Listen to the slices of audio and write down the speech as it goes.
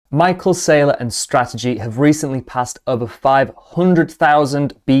Michael Saylor and Strategy have recently passed over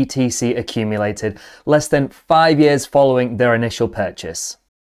 500,000 BTC accumulated, less than 5 years following their initial purchase.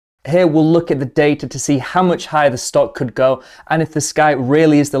 Here we'll look at the data to see how much higher the stock could go and if the sky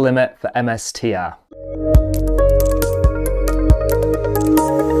really is the limit for MSTR.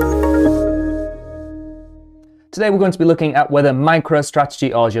 Today we're going to be looking at whether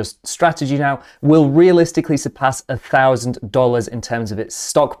MicroStrategy, or just Strategy now, will realistically surpass $1,000 in terms of its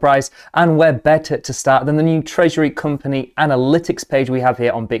stock price, and where better to start than the new Treasury company analytics page we have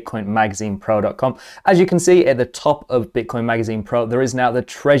here on BitcoinMagazinePro.com. As you can see at the top of Bitcoin Magazine Pro, there is now the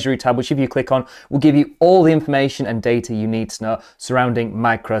Treasury tab, which if you click on will give you all the information and data you need to know surrounding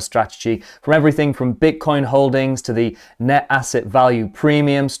MicroStrategy, from everything from Bitcoin holdings to the net asset value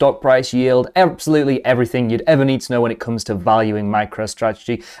premium, stock price yield, absolutely everything you'd ever need to know when it comes to valuing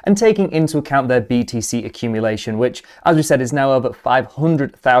MicroStrategy and taking into account their BTC accumulation, which, as we said, is now over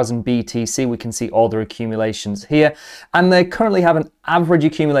 500,000 BTC. We can see all their accumulations here, and they currently have an average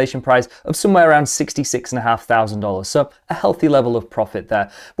accumulation price of somewhere around $66,500, so a healthy level of profit there.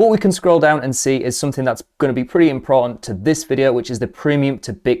 What we can scroll down and see is something that's going to be pretty important to this video, which is the premium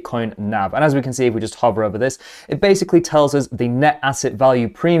to Bitcoin NAV. And as we can see, if we just hover over this, it basically tells us the net asset value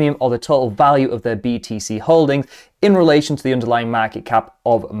premium, or the total value of their BTC holdings, in relation to the underlying market cap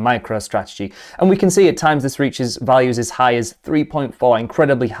of MicroStrategy. And we can see at times this reaches values as high as 3.4,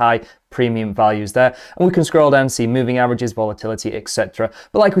 incredibly high premium values there. And we can scroll down and see moving averages, volatility, etc.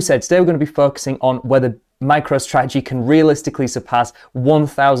 But like we said, today we're going to be focusing on whether MicroStrategy can realistically surpass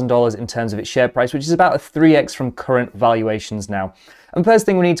 $1,000 in terms of its share price, which is about a 3x from current valuations now. And first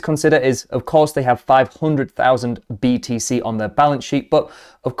thing we need to consider is, of course, they have 500,000 BTC on their balance sheet, but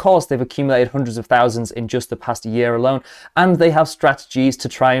of course they've accumulated hundreds of thousands in just the past year alone, and they have strategies to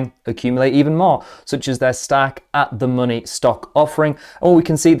try and accumulate even more, such as their Stack at the Money stock offering. And we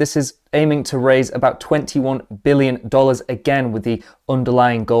can see this is aiming to raise about $21 billion, again with the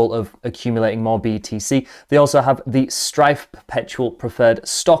underlying goal of accumulating more BTC. They also have the Strife Perpetual Preferred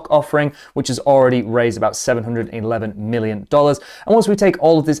Stock offering, which has already raised about $711 million. And once we take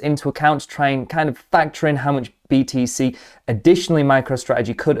all of this into account, try and kind of factor in how much BTC additionally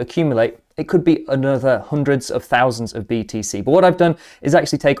MicroStrategy could accumulate, it could be another hundreds of thousands of BTC. But what I've done is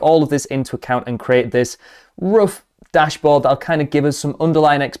actually take all of this into account and create this rough dashboard that'll kind of give us some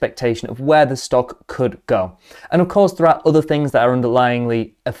underlying expectation of where the stock could go. And of course, there are other things that are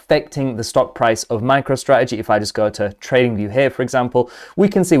underlyingly affecting the stock price of MicroStrategy. If I just go to TradingView here, for example, we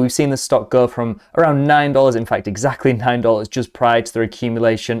can see we've seen the stock go from around $9, in fact, exactly $9 just prior to their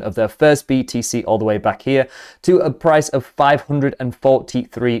accumulation of their first BTC all the way back here, to a price of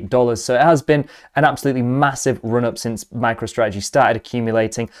 $543. So it has been an absolutely massive run up since MicroStrategy started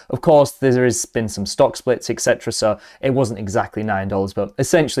accumulating. Of course, there has been some stock splits, etc. So it wasn't exactly $9, but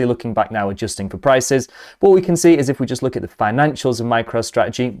essentially looking back now, adjusting for prices, what we can see is if we just look at the financials of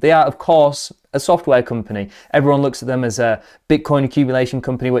MicroStrategy, they are, of course, a software company. Everyone looks at them as a Bitcoin accumulation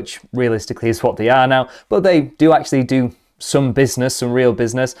company, which realistically is what they are now, but they do actually do some business, some real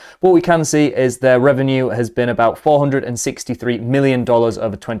business. What we can see is their revenue has been about $463 million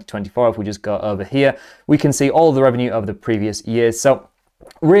over 2024. If we just go over here, we can see all the revenue over the previous years. So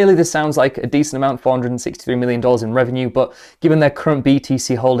really, this sounds like a decent amount, $463 million in revenue, but given their current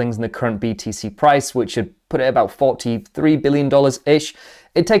BTC holdings and the current BTC price, which should put it about $43 billion-ish,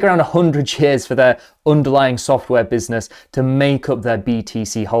 it'd take around 100 years for their underlying software business to make up their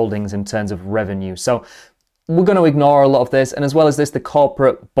BTC holdings in terms of revenue. So we're going to ignore a lot of this, and as well as this, the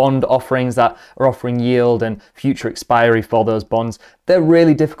corporate bond offerings that are offering yield and future expiry for those bonds, they're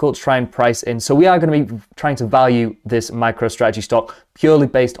really difficult to try and price in. So we are going to be trying to value this MicroStrategy stock purely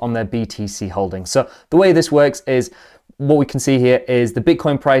based on their BTC holdings. So the way this works is, what we can see here is the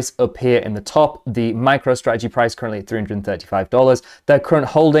Bitcoin price up here in the top, the MicroStrategy price currently at $335, their current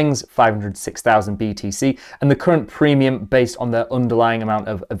holdings, 506,000 BTC, and the current premium based on their underlying amount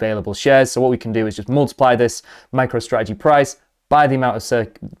of available shares. So what we can do is just multiply this MicroStrategy price by the amount of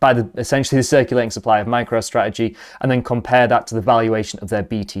essentially the circulating supply of MicroStrategy, and then compare that to the valuation of their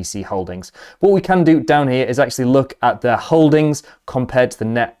BTC holdings. What we can do down here is actually look at their holdings compared to the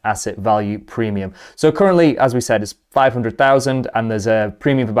net asset value premium. So currently, as we said, it's 500,000 and there's a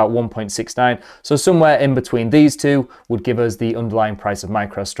premium of about 1.69. So somewhere in between these two would give us the underlying price of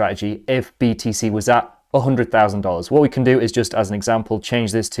MicroStrategy if BTC was at $100,000. What we can do is just, as an example,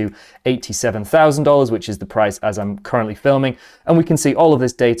 change this to $87,000, which is the price as I'm currently filming, and we can see all of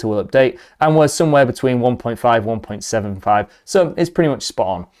this data will update, and we're somewhere between 1.5, 1.75, so it's pretty much spot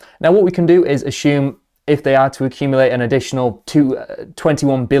on. Now what we can do is assume if they are to accumulate an additional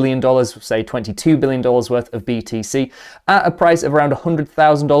 $21 billion, say $22 billion worth of BTC at a price of around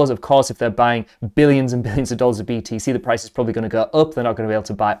 $100,000. Of course, if they're buying billions and billions of dollars of BTC, the price is probably going to go up. They're not going to be able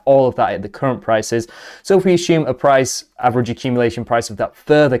to buy all of that at the current prices. So if we assume a price, average accumulation price of that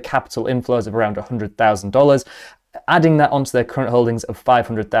further capital inflows of around $100,000, adding that onto their current holdings of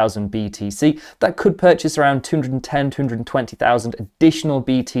 500,000 BTC, that could purchase around 210, 220,000 additional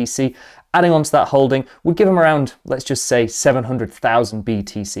BTC. Adding onto that holding would give them around, let's just say, 700,000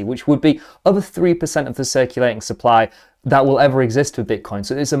 BTC, which would be over 3% of the circulating supply that will ever exist for Bitcoin.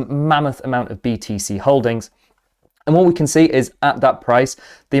 So it's a mammoth amount of BTC holdings. And what we can see is at that price,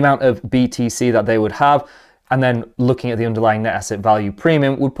 the amount of BTC that they would have, and then looking at the underlying net asset value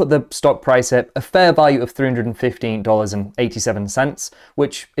premium, would put the stock price at a fair value of $315.87,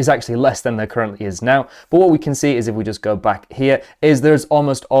 which is actually less than there currently is now. But what we can see is, if we just go back here, is there's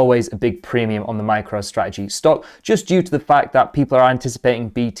almost always a big premium on the MicroStrategy stock, just due to the fact that people are anticipating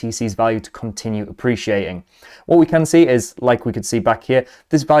BTC's value to continue appreciating. What we can see is, like we could see back here,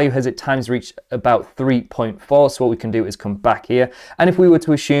 this value has at times reached about 3.4. So what we can do is come back here. And if we were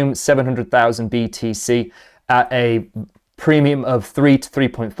to assume 700,000 BTC at a premium of 3 to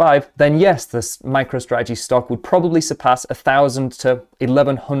 3.5, then yes, this MicroStrategy stock would probably surpass $1,000 to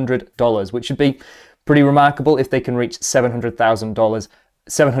 $1,100, which would be pretty remarkable if they can reach $700,000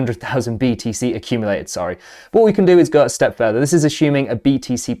 BTC accumulated, sorry. What we can do is go a step further. This is assuming a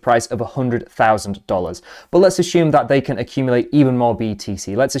BTC price of $100,000. But let's assume that they can accumulate even more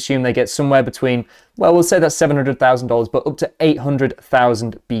BTC. Let's assume they get somewhere between, well, we'll say that's $700,000, but up to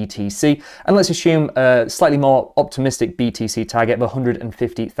 800,000 BTC. And let's assume a slightly more optimistic BTC target of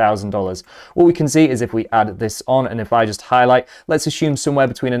 $150,000. What we can see is, if we add this on, and if I just highlight, let's assume somewhere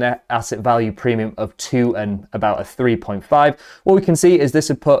between a net asset value premium of 2 and about a 3.5. What we can see is this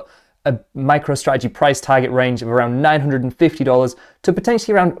would put a MicroStrategy price target range of around $950 to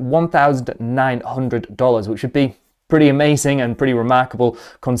potentially around $1,900, which would be pretty amazing and pretty remarkable,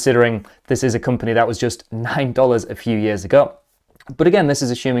 considering this is a company that was just $9 a few years ago. But again, this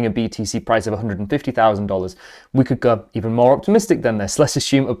is assuming a BTC price of $150,000. We could go even more optimistic than this. Let's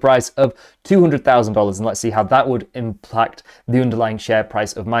assume a price of $200,000, and let's see how that would impact the underlying share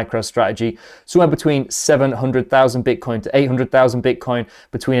price of MicroStrategy. Somewhere between 700,000 Bitcoin to 800,000 Bitcoin,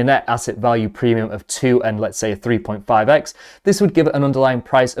 between a net asset value premium of 2 and let's say a 3.5x. This would give it an underlying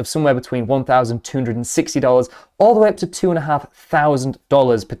price of somewhere between $1,260 all the way up to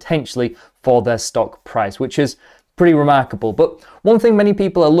 $2,500 potentially for their stock price, which is pretty remarkable. But one thing many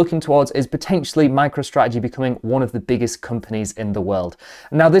people are looking towards is potentially MicroStrategy becoming one of the biggest companies in the world.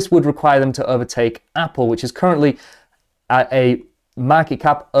 Now, this would require them to overtake Apple, which is currently at a market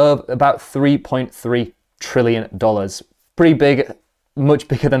cap of about $3.3 trillion. Pretty big, much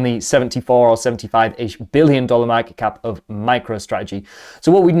bigger than the 74 or 75-ish billion dollar market cap of MicroStrategy.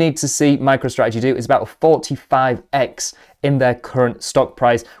 So what we need to see MicroStrategy do is about a 45x in their current stock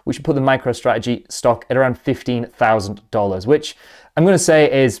price, which would put the MicroStrategy stock at around $15,000, which I'm going to say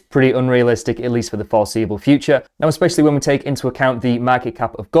is pretty unrealistic, at least for the foreseeable future. Now, especially when we take into account the market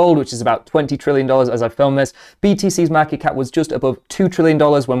cap of gold, which is about $20 trillion as I film this. BTC's market cap was just above $2 trillion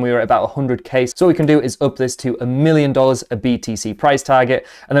when we were at about 100K. So what we can do is up this to $1 million a BTC price target.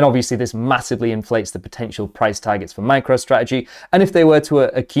 And then obviously this massively inflates the potential price targets for MicroStrategy. And if they were to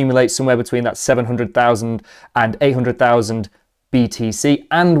accumulate somewhere between that 700,000 and 800,000 BTC,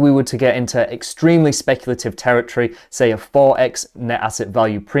 and we were to get into extremely speculative territory, say a 4x net asset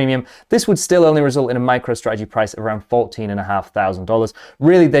value premium, this would still only result in a MicroStrategy price of around $14,500.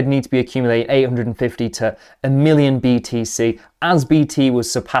 Really, they'd need to be accumulating 850 to a million BTC, as BT was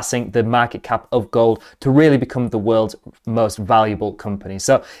surpassing the market cap of gold to really become the world's most valuable company.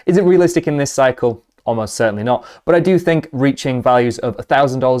 So is it realistic in this cycle? Almost certainly not. But I do think reaching values of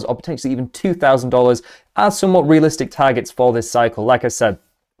 $1,000 or potentially even $2,000 are somewhat realistic targets for this cycle. Like I said,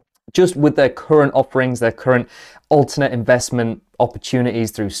 just with their current offerings, their current alternate investment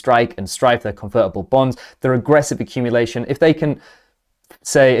opportunities through Strike and Stripe, their convertible bonds, their aggressive accumulation, if they can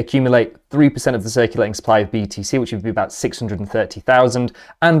say accumulate 3% of the circulating supply of BTC, which would be about 630,000,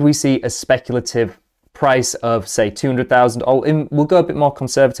 and we see a speculative price of say 200,000, or we'll go a bit more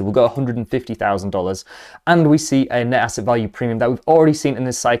conservative, we'll go $150,000, and we see a net asset value premium that we've already seen in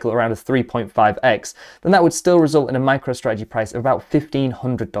this cycle around a 3.5x, then that would still result in a MicroStrategy price of about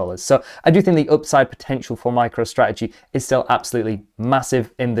 $1,500. So I do think the upside potential for MicroStrategy is still absolutely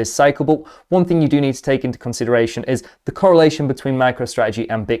massive in this cycle. But one thing you do need to take into consideration is the correlation between MicroStrategy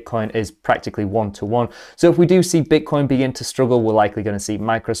and Bitcoin is practically 1-to-1. So if we do see Bitcoin begin to struggle, we're likely going to see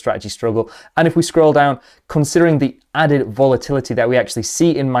MicroStrategy struggle. And if we scroll down down, considering the added volatility that we actually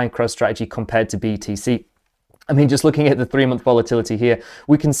see in MicroStrategy compared to BTC. I mean, just looking at the 3-month volatility here,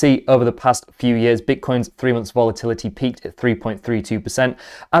 we can see over the past few years, Bitcoin's 3-month volatility peaked at 3.32%,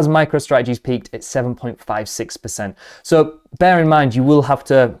 as MicroStrategy's peaked at 7.56%. So bear in mind, you will have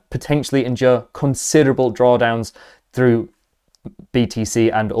to potentially endure considerable drawdowns through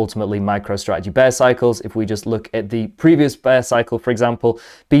BTC and ultimately MicroStrategy bear cycles. If we just look at the previous bear cycle, for example,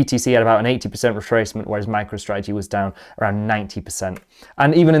 BTC had about an 80% retracement, whereas MicroStrategy was down around 90%.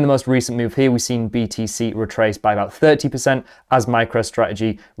 And even in the most recent move here, we've seen BTC retrace by about 30% as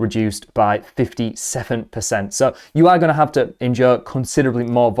MicroStrategy reduced by 57%. So you are going to have to endure considerably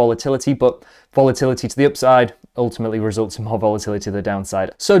more volatility, but volatility to the upside ultimately results in more volatility to the downside.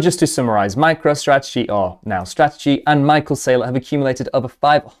 So just to summarize, MicroStrategy, or now Strategy, and Michael Saylor have accumulated over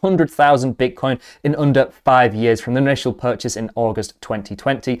 500,000 Bitcoin in under 5 years from the initial purchase in August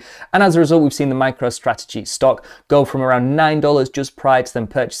 2020. And as a result, we've seen the MicroStrategy stock go from around $9 just prior to them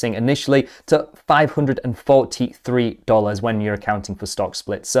purchasing initially to $543 when you're accounting for stock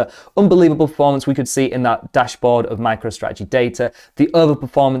splits. So unbelievable performance we could see in that dashboard of MicroStrategy data. The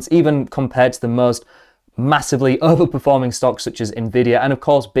overperformance, even compared to the most massively overperforming stocks such as Nvidia and of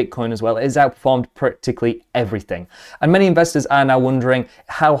course Bitcoin as well, it has outperformed practically everything. And many investors are now wondering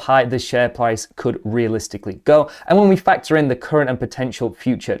how high the share price could realistically go. And when we factor in the current and potential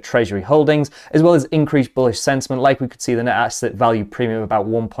future Treasury holdings, as well as increased bullish sentiment, like we could see the net asset value premium of about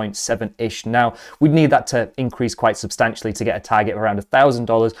 1.7-ish now, we'd need that to increase quite substantially to get a target of around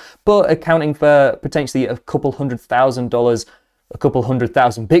 $1,000, but accounting for potentially a couple hundred thousand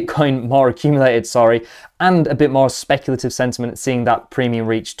Bitcoin more accumulated, and a bit more speculative sentiment, seeing that premium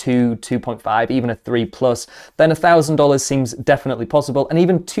reach 2, 2.5, even a 3+, then $1,000 seems definitely possible, and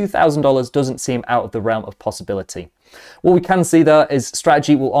even $2,000 doesn't seem out of the realm of possibility. What we can see though is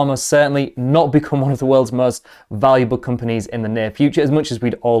Strategy will almost certainly not become one of the world's most valuable companies in the near future, as much as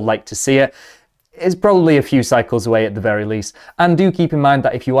we'd all like to see it. Is probably a few cycles away at the very least. And do keep in mind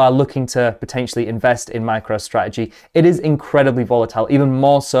that if you are looking to potentially invest in MicroStrategy, it is incredibly volatile, even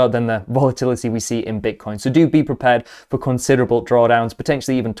more so than the volatility we see in Bitcoin. So do be prepared for considerable drawdowns,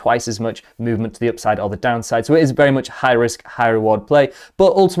 potentially even twice as much movement to the upside or the downside. So it is very much high risk, high reward play,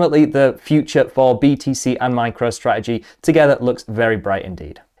 but ultimately the future for BTC and MicroStrategy together looks very bright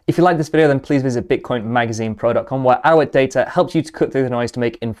indeed. If you like this video, then please visit bitcoinmagazinepro.com, where our data helps you to cut through the noise to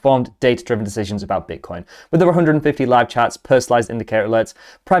make informed, data-driven decisions about Bitcoin. With over 150 live charts, personalized indicator alerts,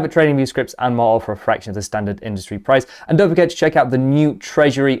 private trading view scripts, and more, all for a fraction of the standard industry price. And don't forget to check out the new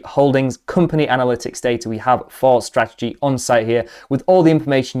Treasury holdings company analytics data we have for Strategy on site here, with all the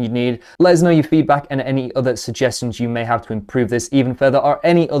information you need. Let us know your feedback and any other suggestions you may have to improve this even further, or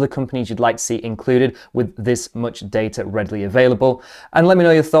any other companies you'd like to see included with this much data readily available. And let me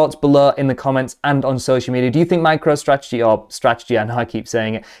know your thoughts below in the comments and on social media. Do you think MicroStrategy, or Strategy, I know I keep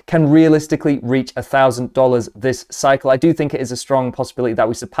saying it, can realistically reach $1,000 this cycle? I do think it is a strong possibility that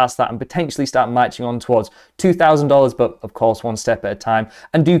we surpass that and potentially start marching on towards $2,000, but of course one step at a time.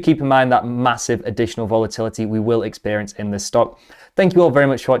 And do keep in mind that massive additional volatility we will experience in this stock. Thank you all very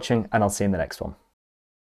much for watching, and I'll see you in the next one.